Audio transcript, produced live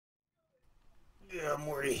Yeah,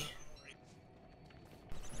 Morty.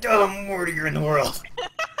 Oh, Morty, you're in the world.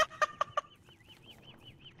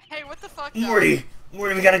 Hey, what the fuck? Morty!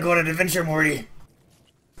 Morty, we gotta go on an adventure, Morty.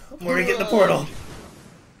 Morty, get in the portal.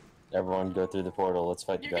 Everyone go through the portal, let's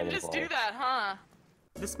fight the You can dragonfly. just do that, huh?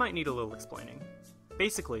 This might need a little explaining.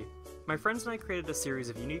 Basically, my friends and I created a series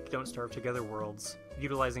of unique Don't Starve Together worlds,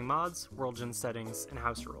 utilizing mods, world gen settings, and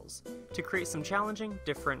house rules, to create some challenging,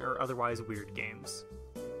 different, or otherwise weird games.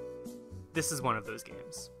 This is one of those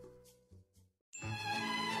games.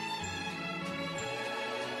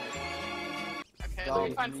 Okay,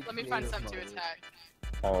 let me find something to attack.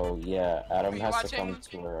 Oh yeah, Adam has watching? to come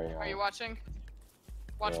to where I am. Are you watching?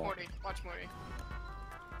 Watch Yeah. Morty. Watch Morty.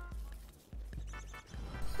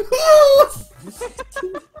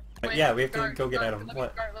 Wait, Yeah, we have to Guard, go get Guard, Adam. Let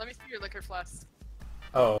What? Me, Guard, let me see your liquor flask.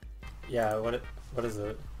 Oh, yeah. What is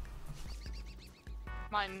it?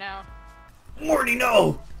 Mine now. Morty,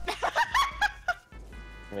 no!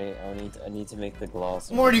 Wait, I need to make the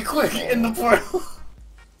gloss. Morty, quick, in the portal.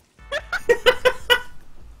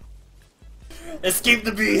 Escape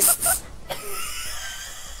the beasts.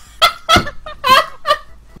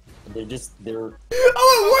 They're.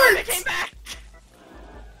 Oh, it They worked! came back!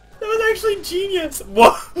 That was actually genius.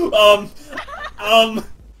 Whoa. I'm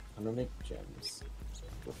gonna make gems.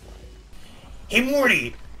 We're fine. Hey,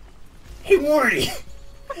 Morty. Hey, Morty.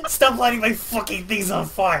 Stop lighting my fucking things on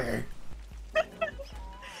fire.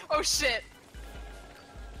 Oh shit!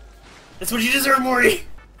 That's what you deserve, Morty.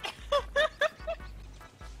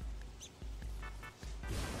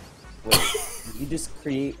 Wait, you just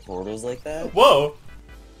create portals like that? Whoa.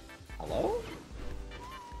 Hello?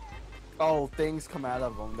 Oh, things come out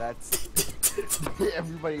of them. That's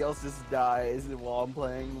everybody else just dies while I'm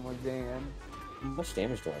playing my game. How much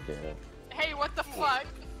damage do I do? Hey, what the fuck?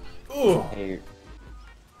 Ooh. Hey,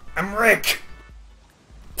 I'm Rick.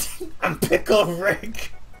 I'm Pickle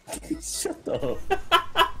Rick. shut up.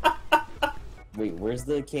 Wait, where's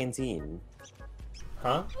the canteen?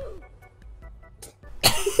 Huh?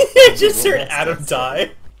 I just heard Adam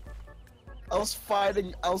die. I was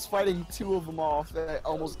fighting two of them off that I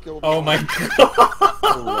almost killed. Oh them. my god.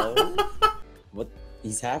 Hello? What?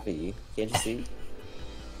 He's happy. Can't you see?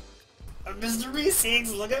 Mr.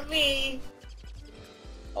 B6, look at me.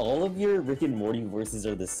 All of your Rick and Morty voices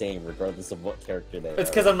are the same, regardless of what character they are. It's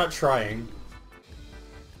because I'm not trying.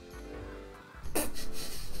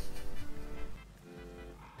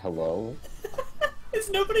 Hello? Is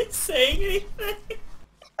nobody saying anything?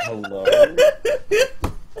 Hello?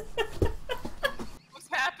 What's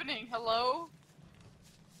happening? Hello?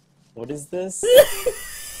 What is this?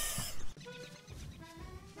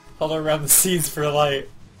 Hold around the seas for light.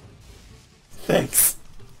 Thanks.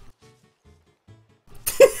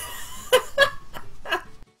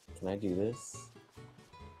 Can I do this?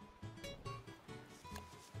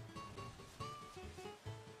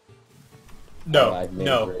 No, Oh, I've made a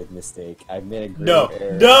no, grave mistake. I've made a grave no,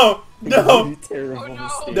 error. no, A no, terrible Oh, no.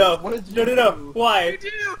 mistake. no, What did you no, no, no, do? why? You do!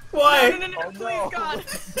 Why? No, no, no, no, Oh, please, no. God!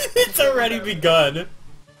 It's already begun.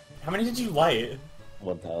 How many did you light?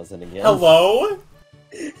 1,000 again. Hello?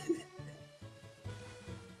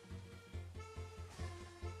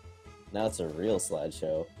 Now it's a real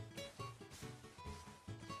slideshow.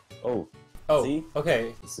 Oh, Oh, see?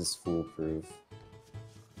 okay. This is foolproof.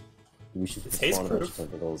 We should It's spawn a bunch of haze-proof.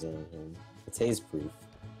 tentacles in him. It's haze-proof.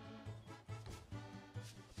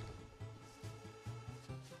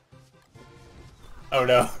 Oh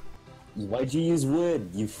no. Why'd you use wood,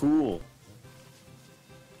 you fool?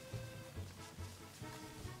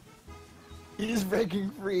 He's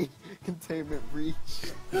breaking free. Containment breach.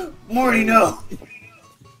 Morty, no!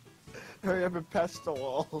 Hurry up and patch the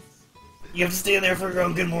walls. You have to stay in there for your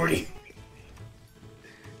own good, Morty.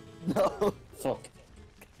 No. Fuck.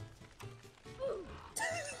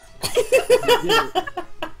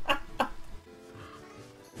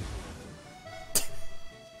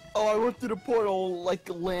 Oh, I went through the portal, like,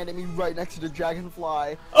 landed me right next to the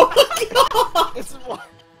dragonfly. Oh my god! It's what?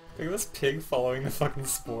 Look at this pig following the fucking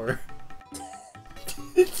spore.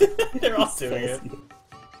 They're all doing it.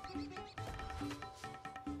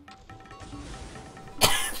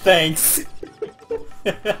 Thanks.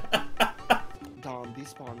 Dom,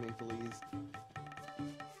 despawn me, please.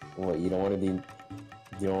 What, you don't want to be...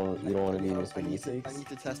 You don't want to be No, Mr. I need Meeseeks?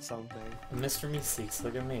 to test something. Mr. Meeseeks,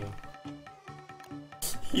 look at me.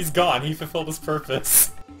 He's gone, he fulfilled his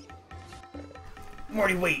purpose.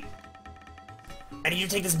 Morty, wait. I need you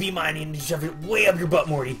to take this bee mine and shove it way up your butt,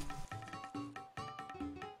 Morty.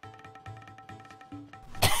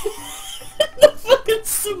 The fucking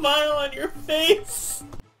smile on your face.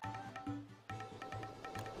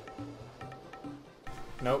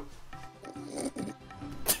 Nope.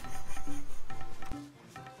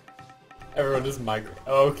 Everyone just migrate.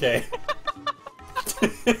 Oh, okay.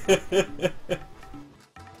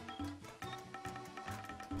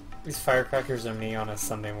 These firecrackers are me on a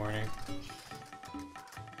Sunday morning.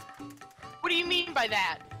 What do you mean by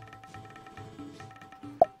that?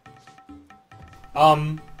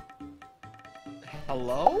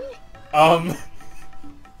 Hello?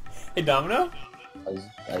 Hey, Domino?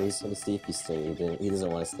 I just want to see if he stayed. He doesn't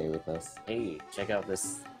want to stay with us. Hey, check out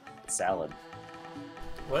this salad.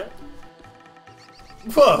 What?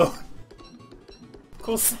 Whoa!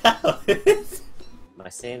 Cool salad! My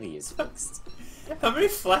sandy is fixed. How many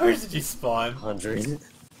flowers did you spawn? 100.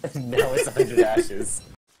 Now it's 100 ashes.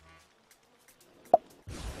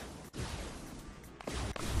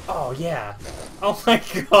 Oh, yeah. Oh my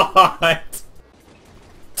god!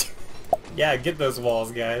 Yeah, get those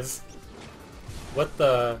walls, guys. What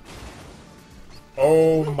the...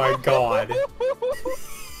 Oh my god.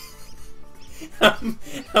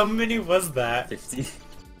 How many was that? 50.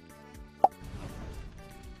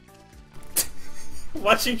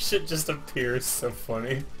 Watching shit just appear is so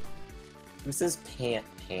funny. Who says pant?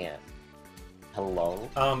 Hello?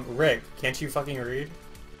 Rick, can't you fucking read?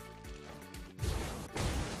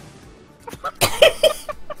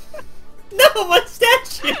 No, my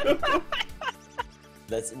statue!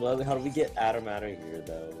 That's well. How do we get Adam out of here,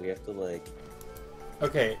 though? We have to like.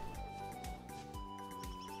 Okay.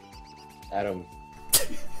 Adam,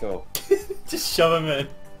 go. Just shove him in.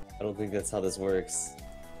 I don't think that's how this works.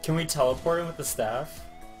 Can we teleport him with the staff?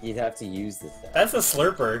 You'd have to use the thing. That's a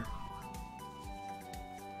slurper.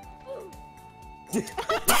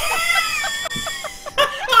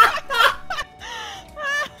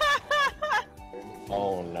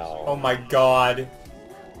 Oh no. Oh my god.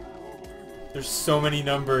 There's so many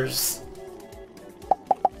numbers.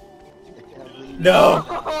 No!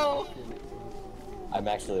 Oh, I'm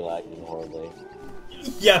actually lagging horribly.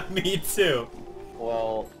 Yeah, me too.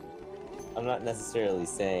 Well, I'm not necessarily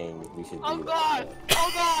saying we should do oh that. god! but-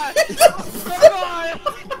 Oh god!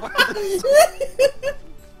 Oh god!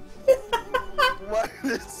 Why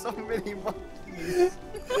there's so many monkeys?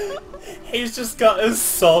 He's just got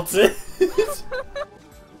assaulted.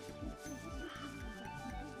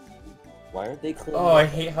 Why aren't they clean? Oh, I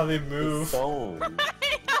hate how they move. Stone.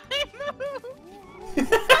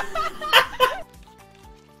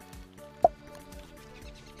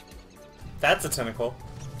 That's a tentacle.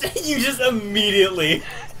 You just immediately...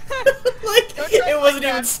 like, it wasn't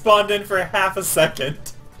even spawned in for half a second.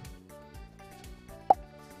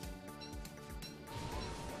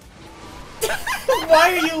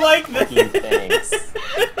 Why are you like Fucking this? thanks.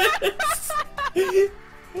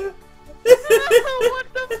 What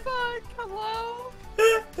the fuck? Hello?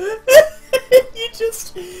 You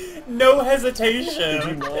just... no hesitation. Did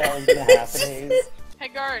you know that was gonna happen, Hayes? Hey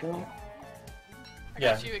guard, I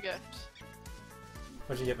Yeah. got you a gift.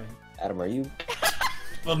 What'd you get me? Adam, are you?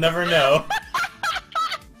 We'll never know.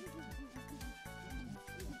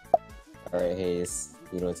 Alright, Hayes.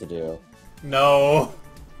 You know what to do. No.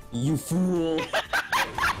 You fool!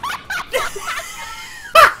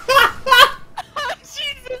 Oh,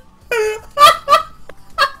 Jesus!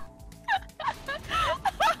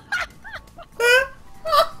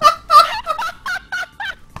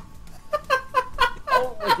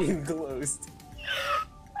 Oh, my game closed.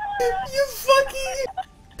 You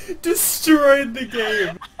fucking destroyed the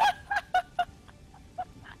game.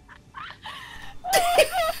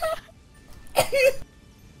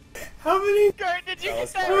 How many? Guard, did you That get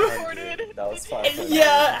was that 500. recorded? That was Did you- 500.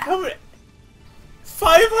 Yeah. How many?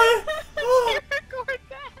 500? Did you record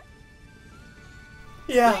that?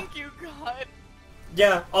 Yeah. Thank you, God.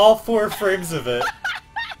 Yeah. All 4 frames of it.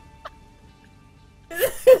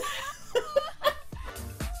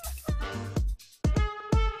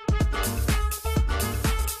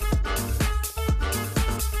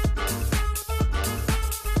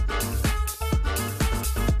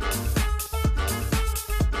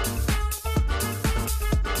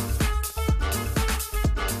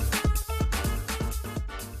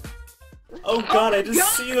 Oh god, I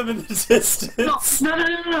just see them in the distance.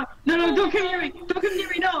 No, don't come near me! Don't come near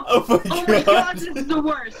me, no! Oh my Oh my god, god. this is the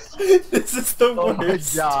worst! This is the Oh my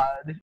worst. god.